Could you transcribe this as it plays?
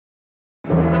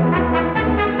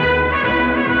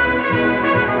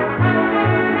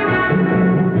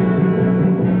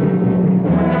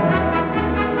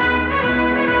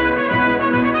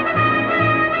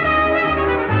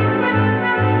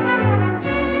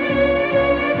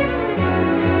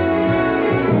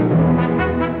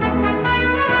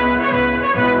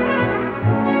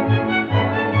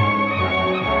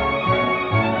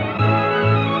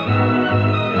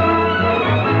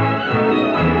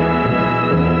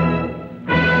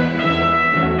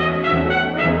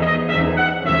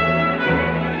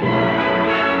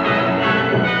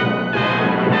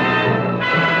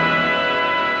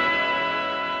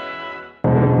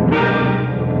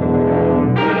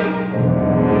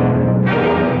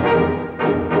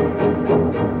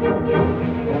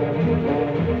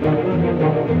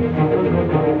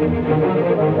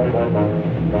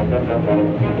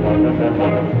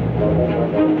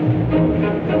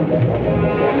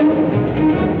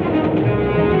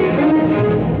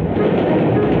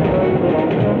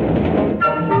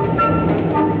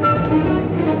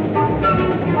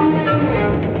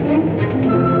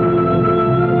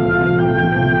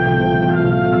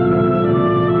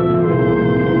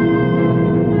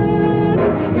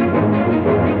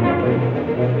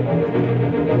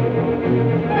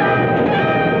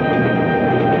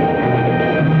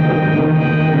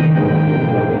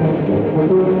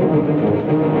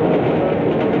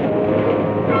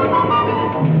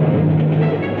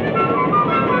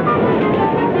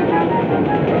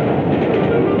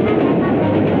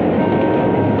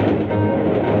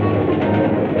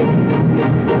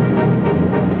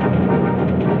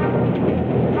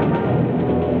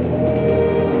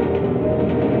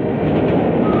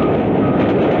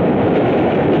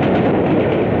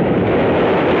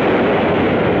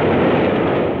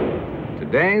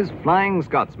Today's Flying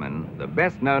Scotsman, the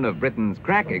best known of Britain's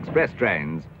crack express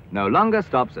trains, no longer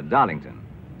stops at Darlington.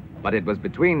 But it was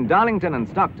between Darlington and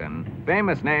Stockton,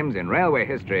 famous names in railway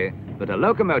history, that a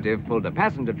locomotive pulled a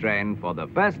passenger train for the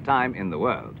first time in the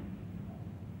world.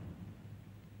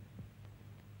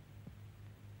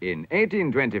 In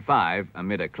 1825,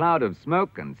 amid a cloud of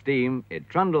smoke and steam, it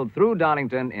trundled through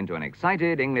Darlington into an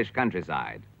excited English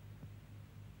countryside.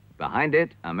 Behind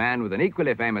it, a man with an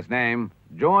equally famous name,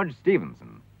 George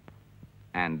Stephenson.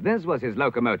 And this was his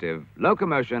locomotive,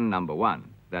 Locomotion Number 1,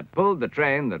 that pulled the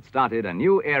train that started a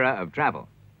new era of travel.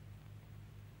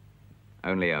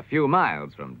 Only a few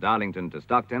miles from Darlington to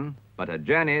Stockton, but a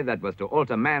journey that was to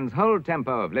alter man's whole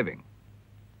tempo of living.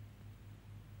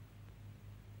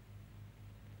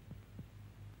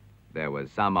 There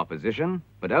was some opposition,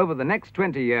 but over the next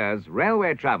 20 years,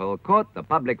 railway travel caught the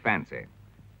public fancy.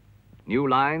 New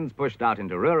lines pushed out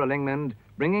into rural England,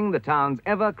 bringing the towns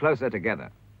ever closer together.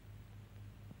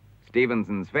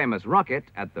 Stephenson's famous rocket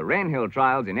at the Rainhill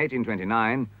trials in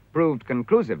 1829 proved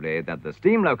conclusively that the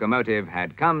steam locomotive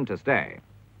had come to stay.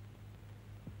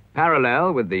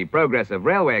 Parallel with the progress of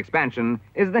railway expansion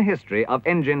is the history of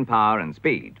engine power and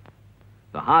speed.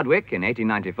 The Hardwick in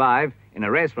 1895, in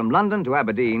a race from London to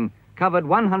Aberdeen, covered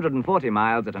 140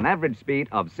 miles at an average speed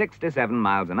of 67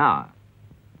 miles an hour.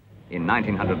 In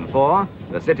 1904,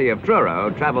 the city of Truro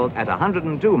traveled at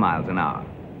 102 miles an hour.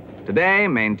 Today,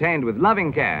 maintained with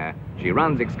loving care, she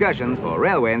runs excursions for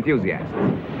railway enthusiasts.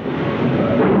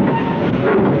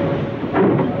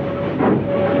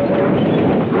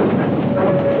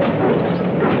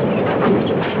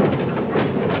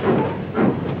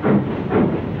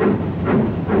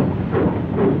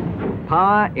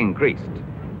 Power increased.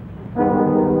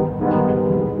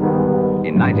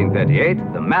 In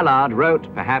 1938, the Mallard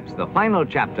wrote perhaps the final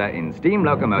chapter in steam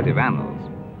locomotive annals.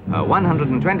 Her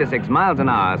 126 miles an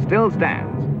hour still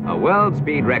stands, a world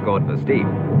speed record for steam.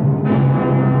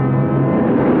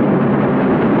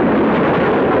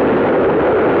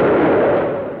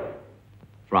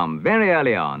 From very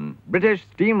early on, British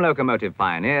steam locomotive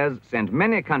pioneers sent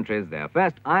many countries their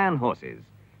first iron horses,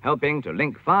 helping to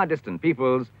link far-distant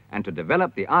peoples and to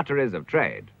develop the arteries of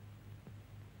trade.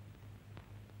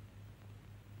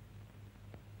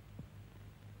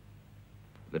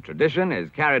 The tradition is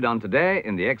carried on today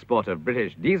in the export of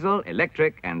British diesel,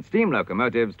 electric, and steam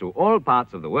locomotives to all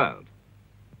parts of the world.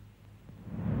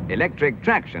 Electric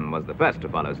traction was the first to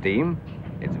follow steam.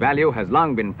 Its value has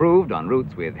long been proved on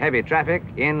routes with heavy traffic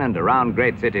in and around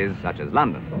great cities such as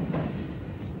London.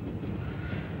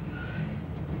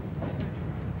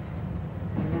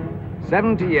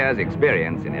 "70 years'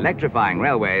 experience in electrifying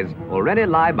railways already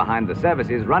lie behind the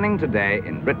services running today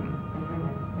in Britain.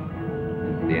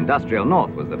 The industrial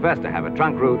north was the first to have a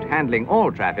trunk route handling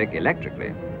all traffic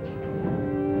electrically.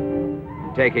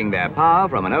 Taking their power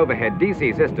from an overhead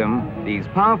DC system, these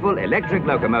powerful electric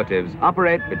locomotives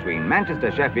operate between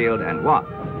Manchester, Sheffield and Watt.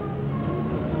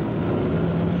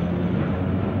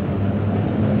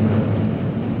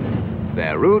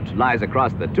 Their route lies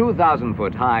across the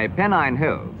 2,000-foot-high Pennine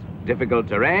Hills, difficult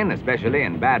terrain, especially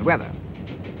in bad weather.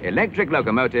 Electric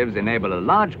locomotives enable a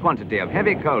large quantity of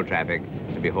heavy coal traffic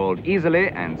to be hauled easily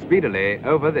and speedily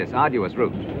over this arduous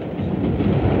route.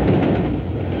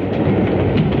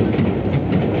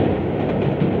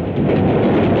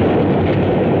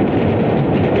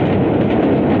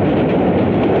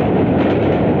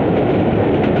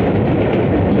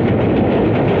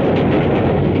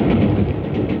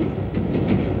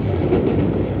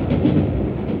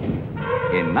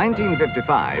 In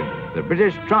 1955, the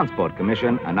British Transport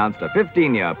Commission announced a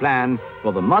 15-year plan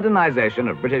for the modernization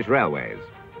of British railways.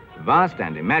 Vast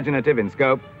and imaginative in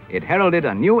scope, it heralded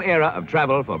a new era of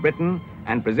travel for Britain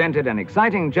and presented an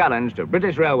exciting challenge to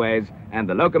British railways and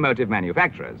the locomotive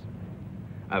manufacturers.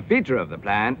 A feature of the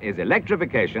plan is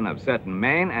electrification of certain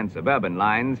main and suburban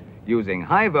lines using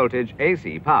high-voltage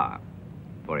AC power.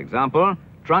 For example,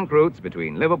 trunk routes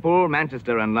between Liverpool,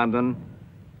 Manchester and London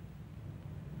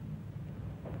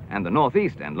and the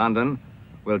Northeast and London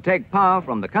will take power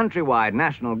from the countrywide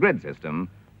national grid system,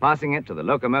 passing it to the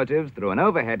locomotives through an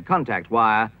overhead contact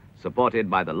wire supported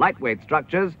by the lightweight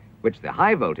structures which the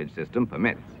high-voltage system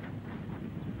permits.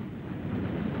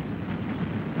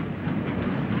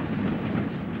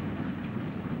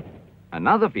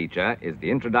 Another feature is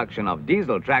the introduction of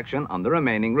diesel traction on the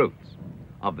remaining routes.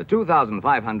 Of the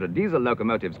 2,500 diesel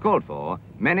locomotives called for,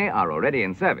 many are already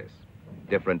in service,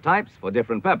 different types for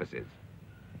different purposes.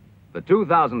 The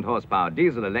 2,000 horsepower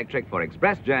diesel electric for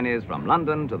express journeys from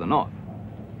London to the north.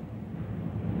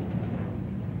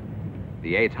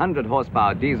 The 800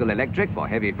 horsepower diesel electric for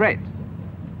heavy freight.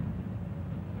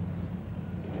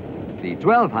 The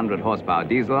 1,200 horsepower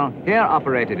diesel, here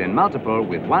operated in multiple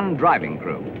with one driving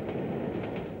crew.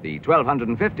 The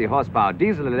 1,250 horsepower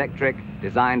diesel electric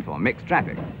designed for mixed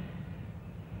traffic.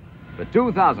 The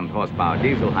 2,000 horsepower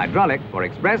diesel hydraulic for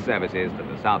express services to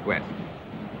the southwest.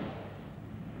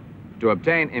 To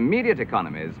obtain immediate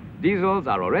economies, diesels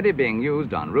are already being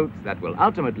used on routes that will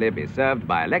ultimately be served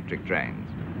by electric trains.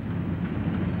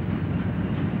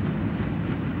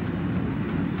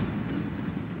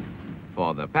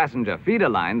 For the passenger feeder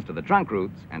lines to the trunk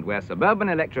routes and where suburban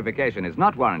electrification is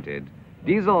not warranted,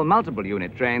 diesel multiple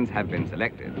unit trains have been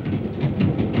selected.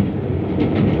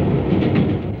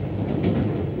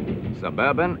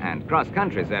 Suburban and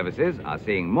cross-country services are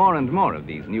seeing more and more of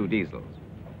these new diesels.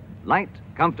 Light,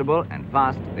 comfortable and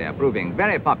fast, they are proving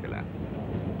very popular.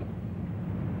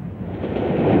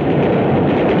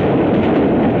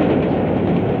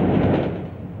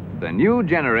 The new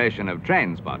generation of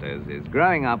train spotters is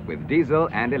growing up with diesel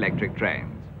and electric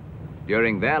trains.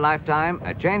 During their lifetime,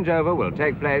 a changeover will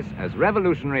take place as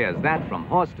revolutionary as that from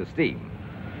horse to steam,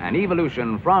 an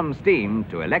evolution from steam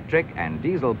to electric and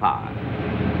diesel power.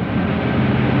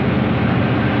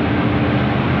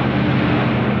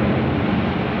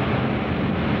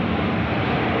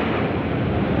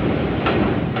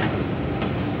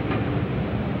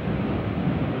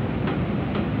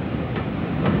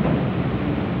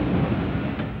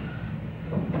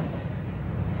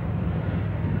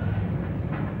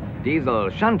 Diesel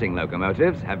shunting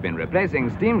locomotives have been replacing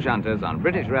steam shunters on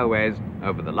British railways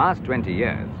over the last 20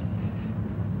 years.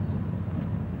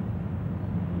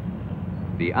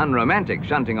 The unromantic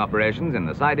shunting operations in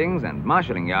the sidings and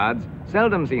marshalling yards,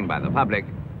 seldom seen by the public,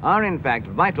 are in fact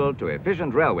vital to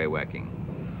efficient railway working.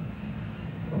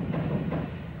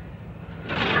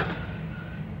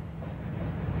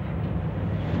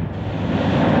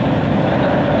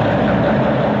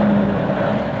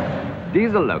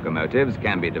 Diesel locomotives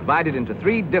can be divided into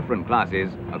 3 different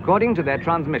classes according to their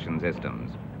transmission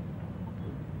systems.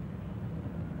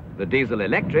 The diesel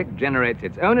electric generates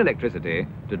its own electricity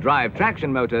to drive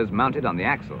traction motors mounted on the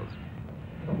axles.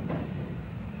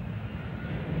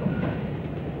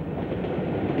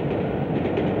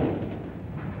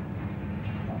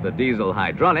 The diesel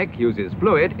hydraulic uses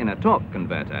fluid in a torque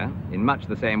converter in much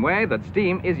the same way that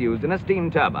steam is used in a steam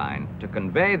turbine to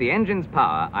convey the engine's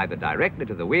power either directly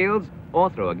to the wheels or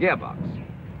through a gearbox.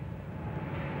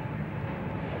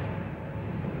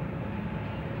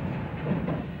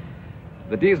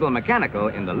 The diesel mechanical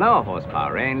in the lower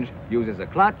horsepower range uses a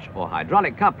clutch or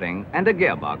hydraulic coupling and a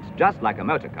gearbox just like a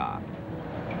motor car.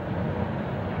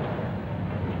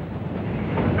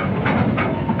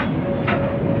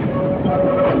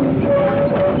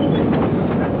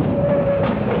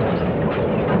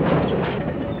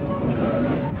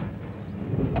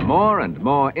 More and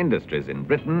more more industries in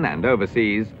Britain and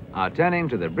overseas are turning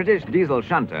to the British diesel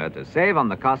shunter to save on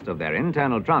the cost of their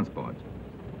internal transport.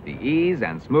 The ease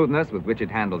and smoothness with which it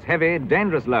handles heavy,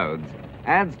 dangerous loads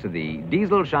adds to the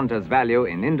diesel shunter's value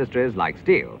in industries like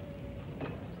steel.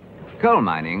 Coal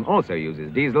mining also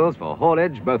uses diesels for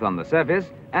haulage both on the surface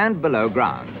and below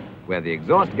ground, where the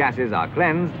exhaust gases are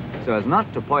cleansed so as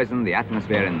not to poison the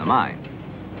atmosphere in the mine.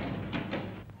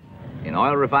 In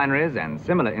oil refineries and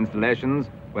similar installations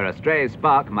where a stray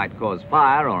spark might cause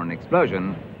fire or an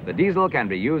explosion, the diesel can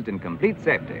be used in complete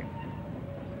safety.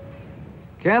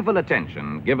 Careful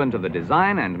attention given to the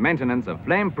design and maintenance of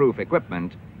flame-proof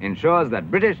equipment ensures that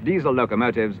British diesel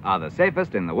locomotives are the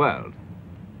safest in the world.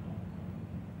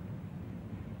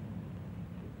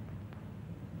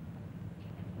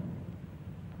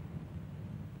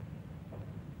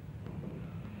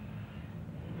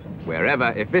 Wherever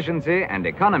efficiency and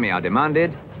economy are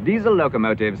demanded, diesel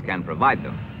locomotives can provide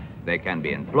them. They can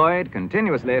be employed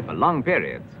continuously for long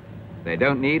periods. They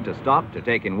don't need to stop to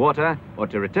take in water or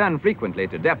to return frequently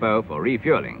to depot for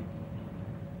refueling.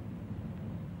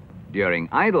 During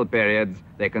idle periods,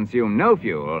 they consume no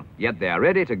fuel, yet they are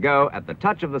ready to go at the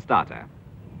touch of the starter.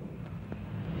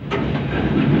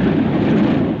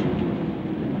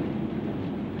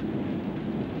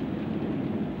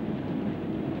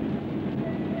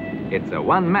 It's a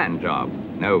one-man job.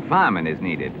 No fireman is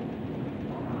needed.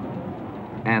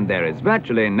 And there is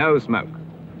virtually no smoke.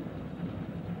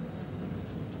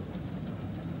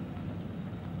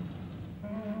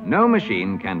 No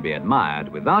machine can be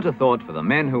admired without a thought for the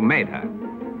men who made her.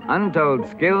 Untold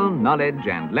skill, knowledge,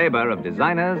 and labor of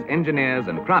designers, engineers,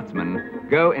 and craftsmen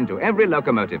go into every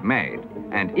locomotive made,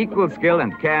 and equal skill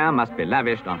and care must be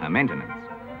lavished on her maintenance.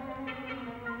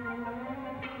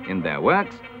 In their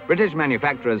works, British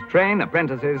manufacturers train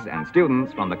apprentices and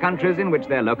students from the countries in which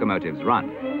their locomotives run.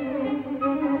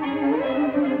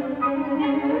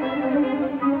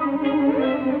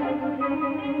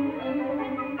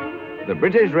 The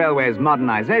British Railways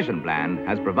Modernisation Plan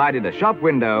has provided a shop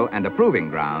window and a proving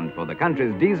ground for the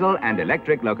country's diesel and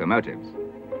electric locomotives.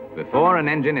 Before an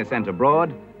engine is sent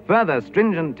abroad, further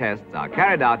stringent tests are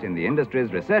carried out in the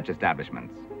industry's research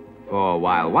establishments. For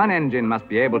while one engine must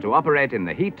be able to operate in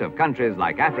the heat of countries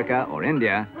like Africa or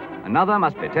India, another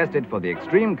must be tested for the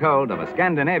extreme cold of a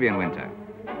Scandinavian winter.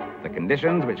 The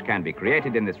conditions which can be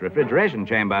created in this refrigeration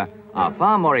chamber are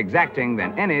far more exacting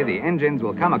than any the engines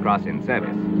will come across in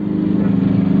service.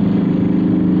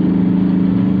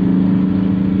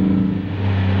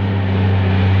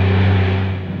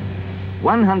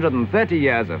 130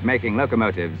 years of making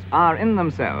locomotives are in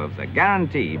themselves a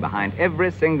guarantee behind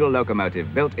every single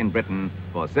locomotive built in Britain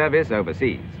for service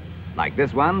overseas, like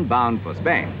this one bound for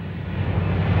Spain.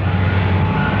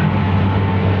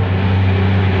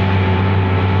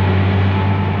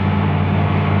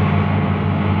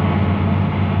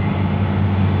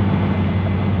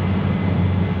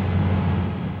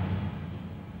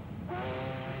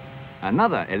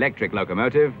 Another electric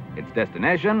locomotive, its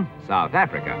destination, South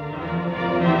Africa.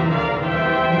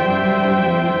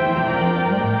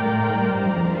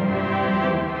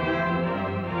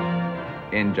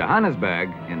 In Johannesburg,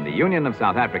 in the Union of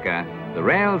South Africa, the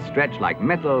rails stretch like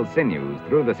metal sinews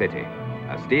through the city,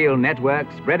 a steel network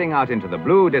spreading out into the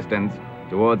blue distance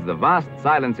towards the vast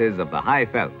silences of the high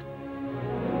veld.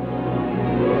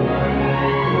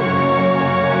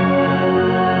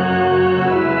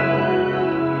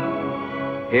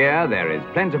 Here there is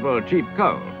plentiful cheap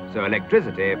coal, so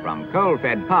electricity from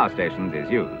coal-fed power stations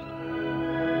is used.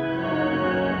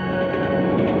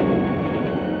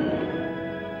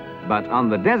 But on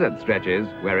the desert stretches,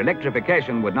 where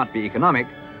electrification would not be economic,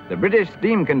 the British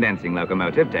steam condensing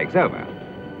locomotive takes over.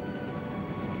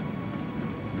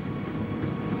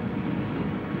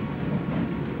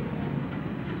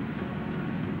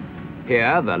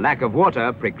 Here, the lack of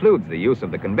water precludes the use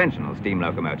of the conventional steam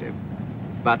locomotive.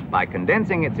 But by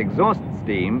condensing its exhaust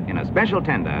steam in a special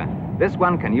tender, this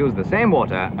one can use the same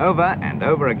water over and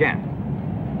over again.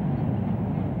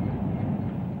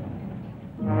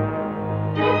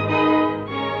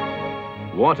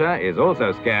 Water is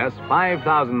also scarce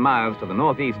 5,000 miles to the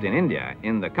northeast in India,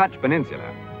 in the Kutch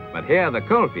Peninsula, but here the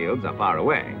coal fields are far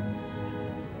away.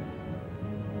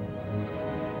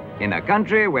 In a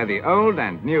country where the old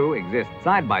and new exist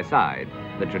side by side,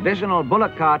 the traditional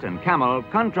bullock cart and camel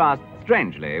contrast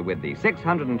strangely with the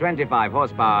 625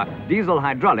 horsepower diesel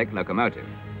hydraulic locomotive.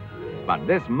 But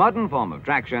this modern form of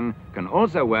traction can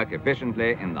also work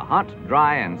efficiently in the hot,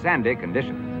 dry and sandy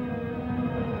conditions.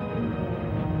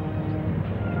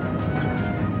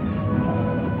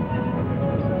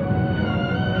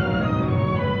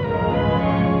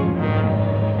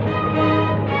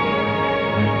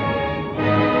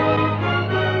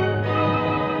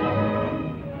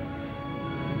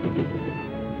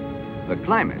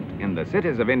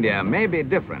 cities of India may be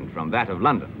different from that of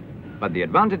London, but the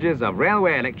advantages of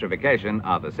railway electrification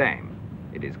are the same.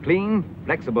 It is clean,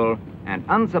 flexible, and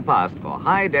unsurpassed for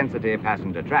high-density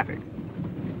passenger traffic.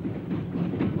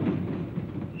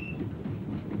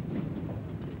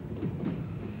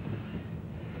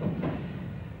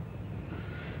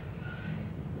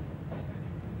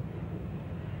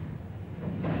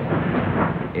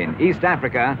 In East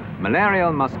Africa,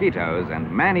 malarial mosquitoes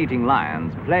and man-eating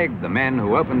lions plagued the men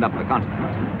who opened up the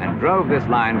continent and drove this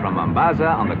line from Mombasa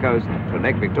on the coast to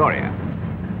Lake Victoria.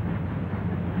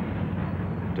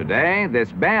 Today,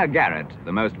 this Bear Garrett,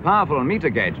 the most powerful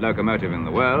meter-gauge locomotive in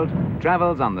the world,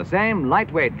 travels on the same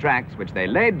lightweight tracks which they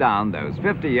laid down those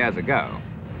 50 years ago,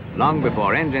 long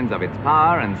before engines of its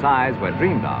power and size were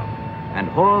dreamed of, and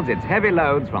hauls its heavy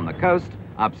loads from the coast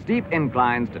up steep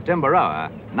inclines to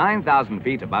Timberoa, 9,000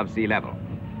 feet above sea level.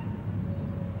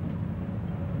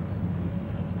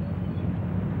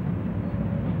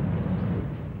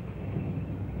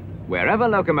 Wherever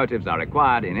locomotives are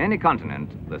required in any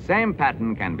continent, the same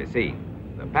pattern can be seen.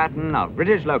 The pattern of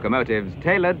British locomotives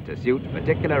tailored to suit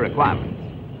particular requirements.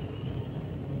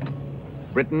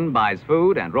 Britain buys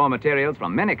food and raw materials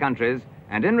from many countries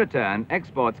and in return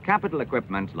exports capital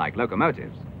equipment like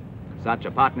locomotives. Such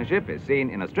a partnership is seen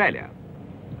in Australia.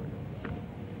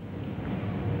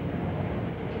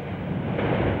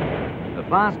 The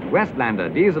fast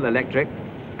Westlander diesel-electric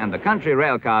and the country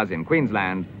rail cars in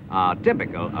Queensland are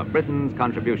typical of Britain's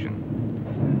contribution.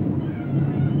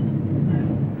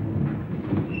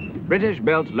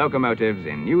 British-built locomotives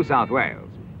in New South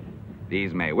Wales.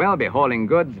 These may well be hauling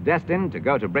goods destined to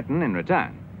go to Britain in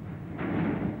return.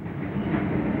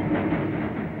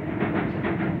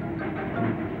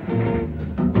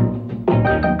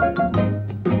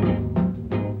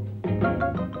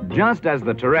 Just as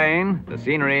the terrain, the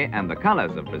scenery, and the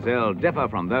colors of Brazil differ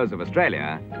from those of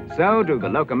Australia, so do the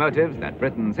locomotives that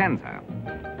Britain sends her.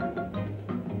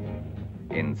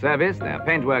 In service, their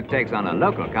paintwork takes on a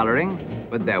local coloring,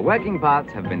 but their working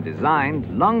parts have been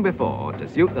designed long before to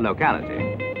suit the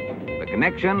locality. The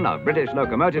connection of British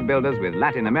locomotive builders with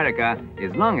Latin America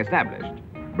is long established,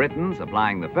 Britain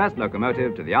supplying the first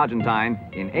locomotive to the Argentine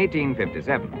in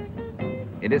 1857.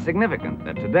 It is significant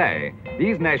that today,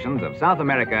 these nations of South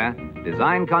America,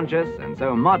 design-conscious and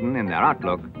so modern in their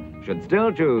outlook, should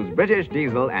still choose British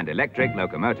diesel and electric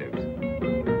locomotives.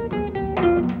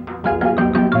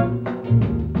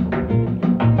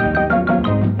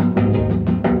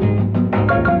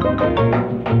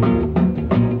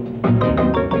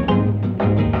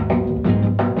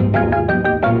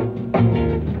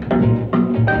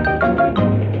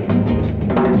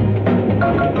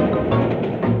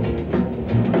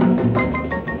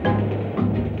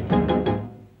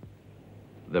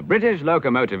 The British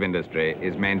locomotive industry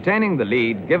is maintaining the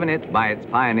lead given it by its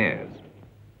pioneers.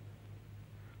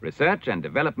 Research and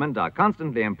development are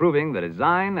constantly improving the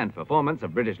design and performance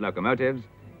of British locomotives.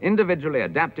 Individually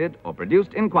adapted or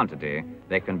produced in quantity,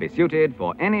 they can be suited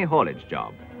for any haulage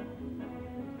job.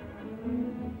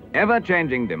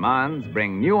 Ever-changing demands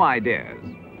bring new ideas.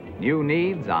 New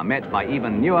needs are met by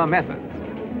even newer methods.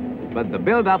 But the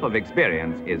build-up of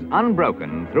experience is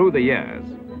unbroken through the years.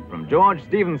 From George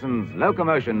Stephenson's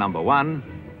Locomotion No. 1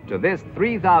 to this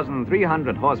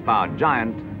 3,300 horsepower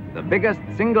giant, the biggest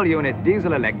single-unit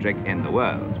diesel-electric in the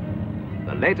world.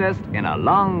 The latest in a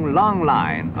long, long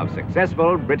line of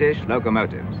successful British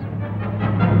locomotives.